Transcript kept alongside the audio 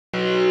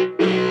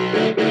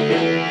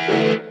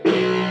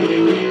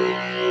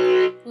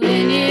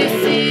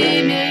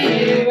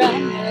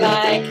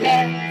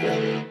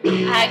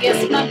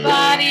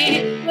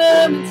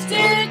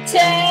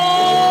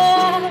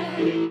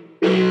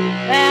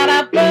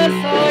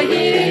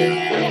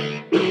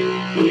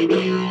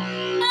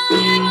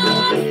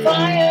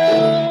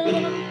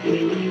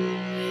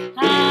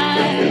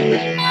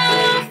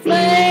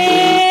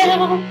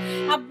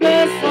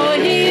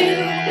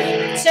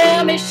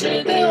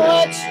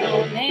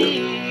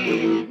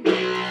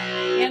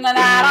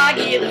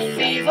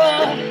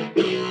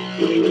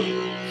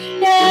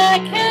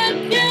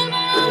can't get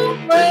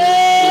nowhere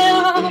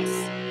else.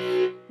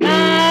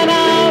 And I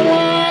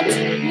want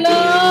to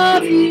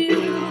love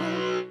you,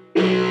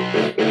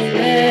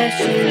 flesh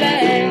to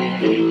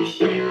flesh.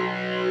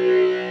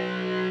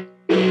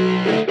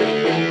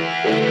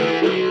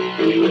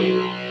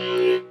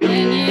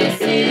 When you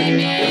see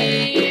me,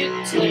 you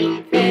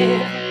take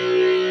care.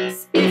 As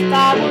if I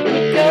were a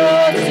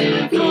girl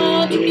to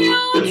haunt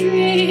your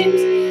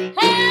dreams.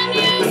 And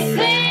you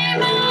say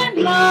my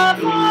love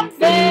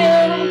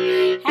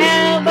unveiled.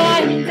 Have I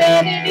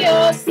invaded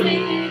your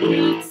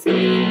secret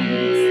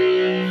schemes?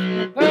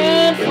 I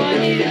burn for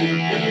you,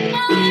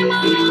 I'm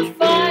on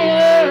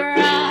fire,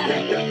 I'm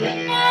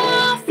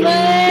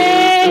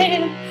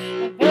aflame.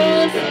 I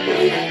burn for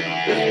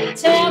you,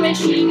 tell me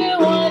sugar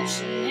what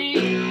you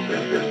need.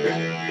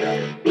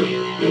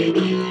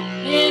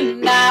 In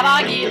that I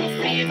give a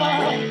fever,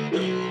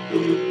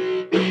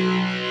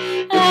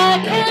 I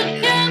can't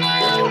get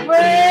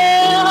nowhere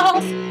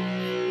else.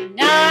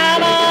 Now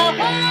I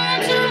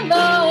want to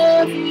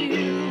love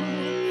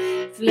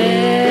you,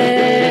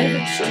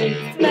 flesh to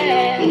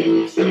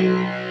flesh,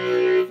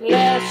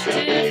 flesh to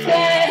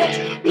flesh.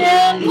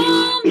 And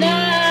come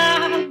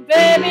down,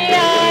 baby,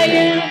 I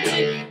yearn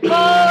to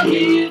hold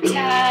you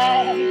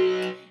tight.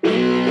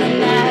 In the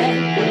night,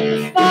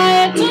 the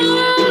fire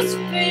does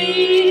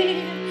feed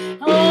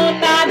on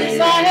my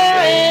desire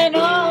and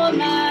on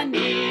my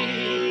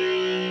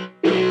need.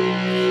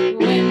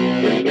 When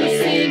you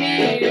see me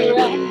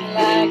run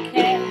like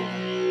hell,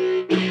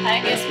 I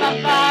guess my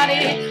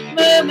body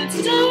movements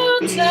to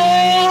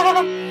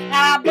tell. I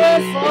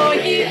burn for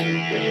you,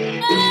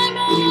 I'm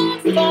on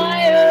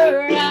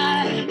fire,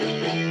 I'm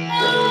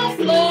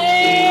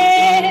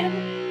aflame.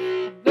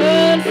 I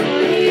burn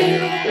for you,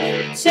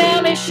 tell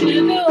me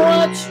sugar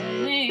what you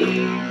need.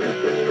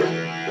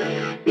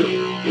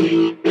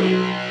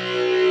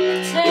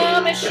 Tell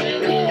me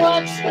sugar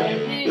what you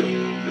need.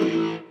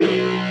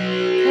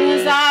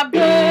 'Cause I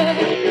burn,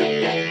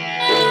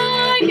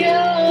 I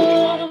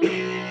yearn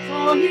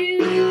for you.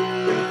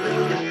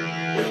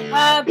 I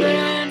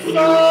burn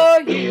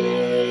for you.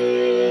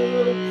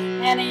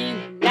 And in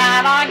the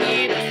night I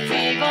get a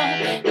fever.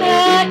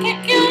 I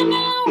can't get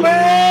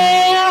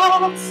nowhere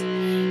else.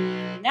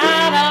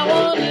 Night I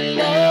wanna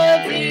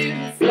love you,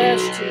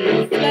 flesh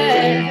to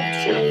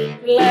flesh,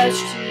 flesh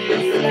to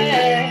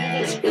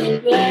flesh,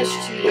 flesh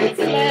to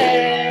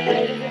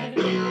flesh.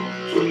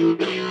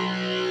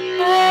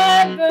 I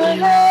burn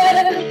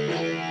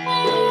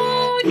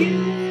for you.